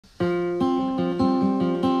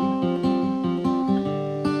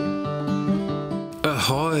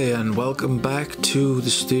Ahoy and welcome back to the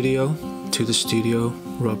studio,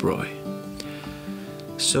 Rob Roy.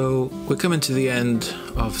 So we're coming to the end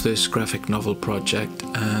of this graphic novel project,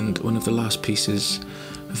 and one of the last pieces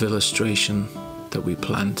of illustration that we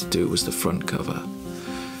planned to do was the front cover.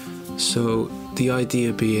 So the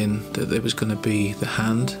idea being that there was going to be the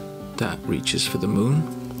hand that reaches for the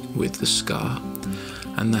moon with the scar,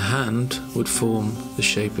 and the hand would form the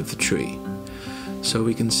shape of the tree. So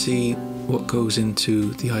we can see what goes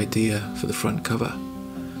into the idea for the front cover,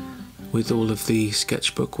 with all of the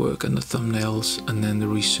sketchbook work and the thumbnails, and then the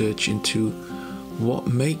research into what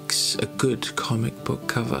makes a good comic book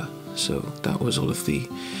cover. So that was all of the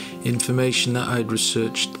information that I'd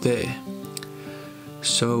researched there.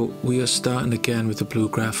 So we are starting again with the blue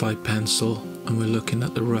graphite pencil, and we're looking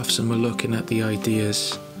at the roughs, and we're looking at the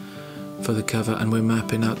ideas for the cover, and we're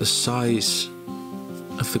mapping out the size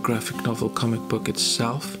of the graphic novel comic book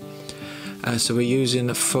itself. So we're using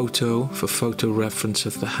a photo for photo reference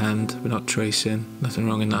of the hand. We're not tracing, nothing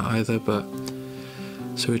wrong in that either, but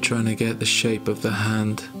so we're trying to get the shape of the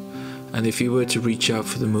hand. And if you were to reach out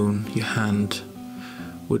for the moon, your hand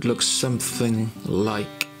would look something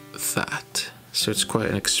like that. So it's quite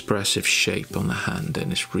an expressive shape on the hand,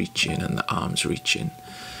 and it's reaching and the arms reaching.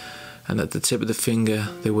 And at the tip of the finger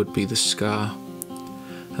there would be the scar,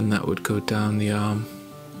 and that would go down the arm.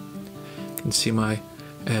 You can see my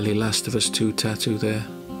early Last of Us 2 tattoo there.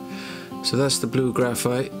 So that's the blue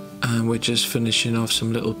graphite, and we're just finishing off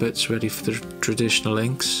some little bits ready for the traditional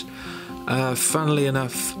inks. Funnily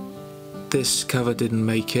enough, this cover didn't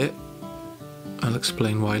make it. I'll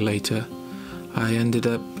explain why later. I ended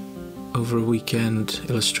up over a weekend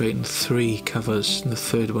illustrating 3 covers, and the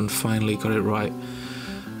third one finally got it right.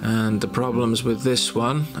 And the problems with this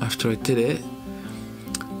one, after I did it,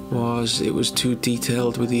 was it was too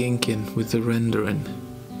detailed with the inking, with the rendering,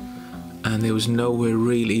 and there was nowhere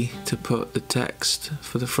really to put the text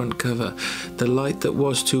for the front cover. The light that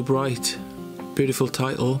was too bright. Beautiful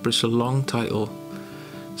title, but it's a long title,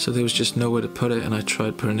 so there was just nowhere to put it, and I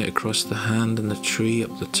tried putting it across the hand and the tree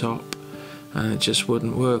up the top, and it just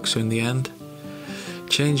wouldn't work. So in the end,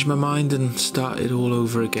 changed my mind and started all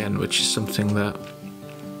over again, which is something that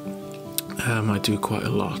I do quite a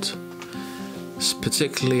lot.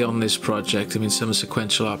 Particularly on this project, I mean, some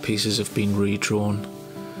sequential art pieces have been redrawn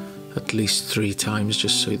at least 3 times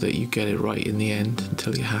just so that you get it right in the end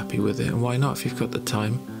until you're happy with it. And why not? If you've got the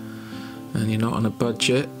time and you're not on a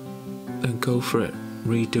budget, then go for it,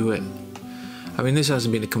 redo it. I mean, this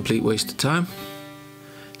hasn't been a complete waste of time.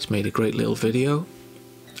 It's made a great little video,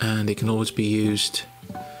 and it can always be used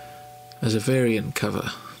as a variant cover.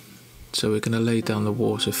 So we're going to lay down the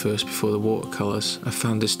water first before the watercolours. I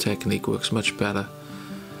found this technique works much better.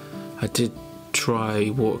 I did try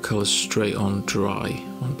watercolours straight on dry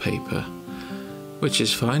on paper, which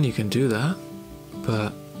is fine, you can do that,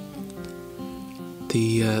 but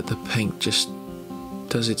the paint just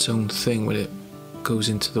does its own thing when it goes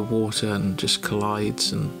into the water and just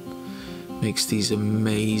collides and makes these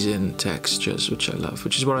amazing textures, which I love,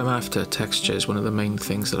 which is what I'm after. Texture is one of the main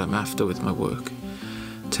things that I'm after with my work.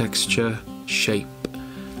 Texture, shape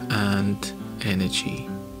and energy.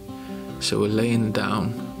 So we're laying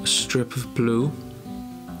down a strip of blue,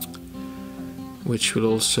 which will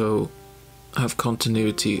also have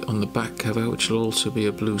continuity on the back cover, which will also be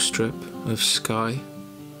a blue strip of sky.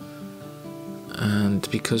 And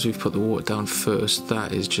because we've put the water down first,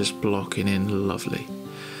 that is just blocking in lovely.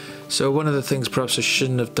 So one of the things perhaps I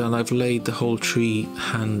shouldn't have done, I've laid the whole tree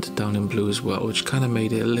hand down in blue as well, which kind of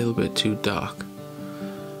made it a little bit too dark.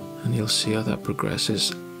 And you'll see how that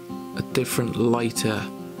progresses. A different, lighter,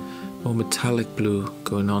 more metallic blue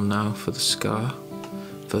going on now for the scar,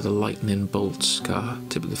 for the lightning bolt scar,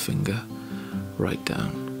 tip of the finger, right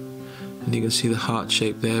down. And you can see the heart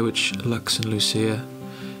shape there, which Lux and Lucia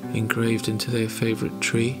engraved into their favourite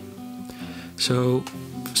tree. So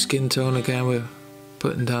skin tone again, we're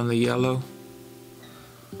putting down the yellow,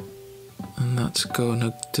 and that's going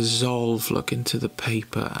to dissolve, look, into the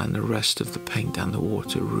paper and the rest of the paint and the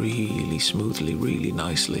water really smoothly, really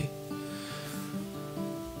nicely.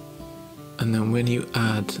 And then when you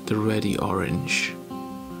add the reddy orange,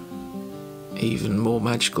 even more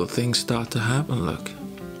magical things start to happen. Look,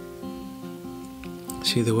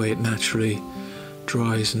 see the way it naturally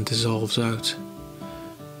dries and dissolves out.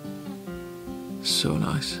 So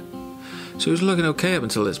nice. So it was looking okay up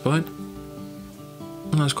until this point,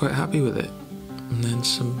 and I was quite happy with it. And then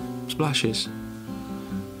some splashes.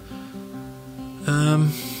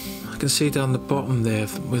 I can see down the bottom there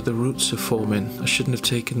where the roots are forming. I shouldn't have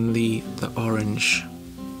taken the orange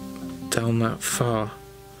down that far.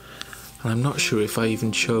 And I'm not sure if I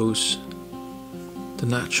even chose the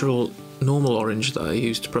natural normal orange that I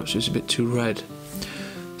used perhaps was a bit too red.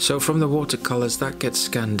 So from the watercolors, that gets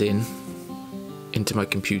scanned into my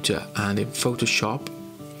computer, and in Photoshop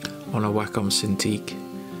on a Wacom Cintiq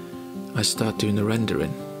I start doing the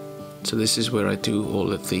rendering. So this is where I do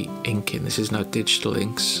all of the inking. This is now digital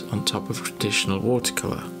inks on top of traditional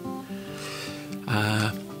watercolor.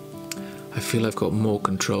 I feel I've got more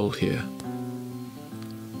control here,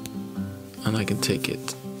 and I can take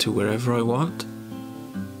it to wherever I want,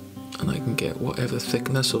 and I can get whatever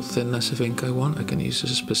thickness or thinness of ink I want. I can use a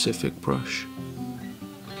specific brush.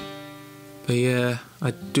 But yeah,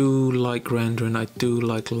 I do like rendering, I do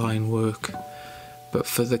like line work, but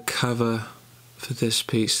for the cover for this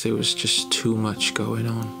piece there was just too much going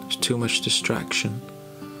on. There's too much distraction.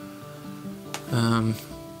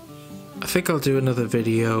 I think I'll do another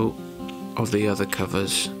video of the other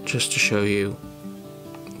covers just to show you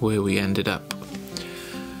where we ended up.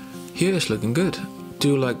 Here it's looking good.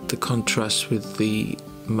 Do like the contrast with the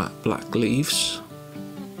matte black leaves,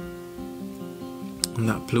 and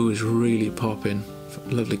that blue is really popping.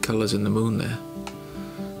 Lovely colours in the moon there,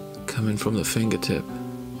 coming from the fingertip.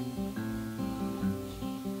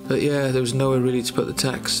 But yeah, there was nowhere really to put the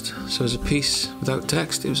text, so as a piece without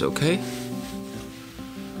text it was okay,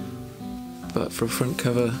 but for a front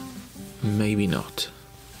cover, maybe not.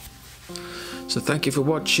 So thank you for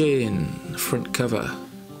watching front cover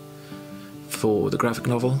for the graphic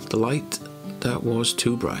novel The Light That Was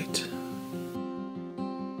Too Bright.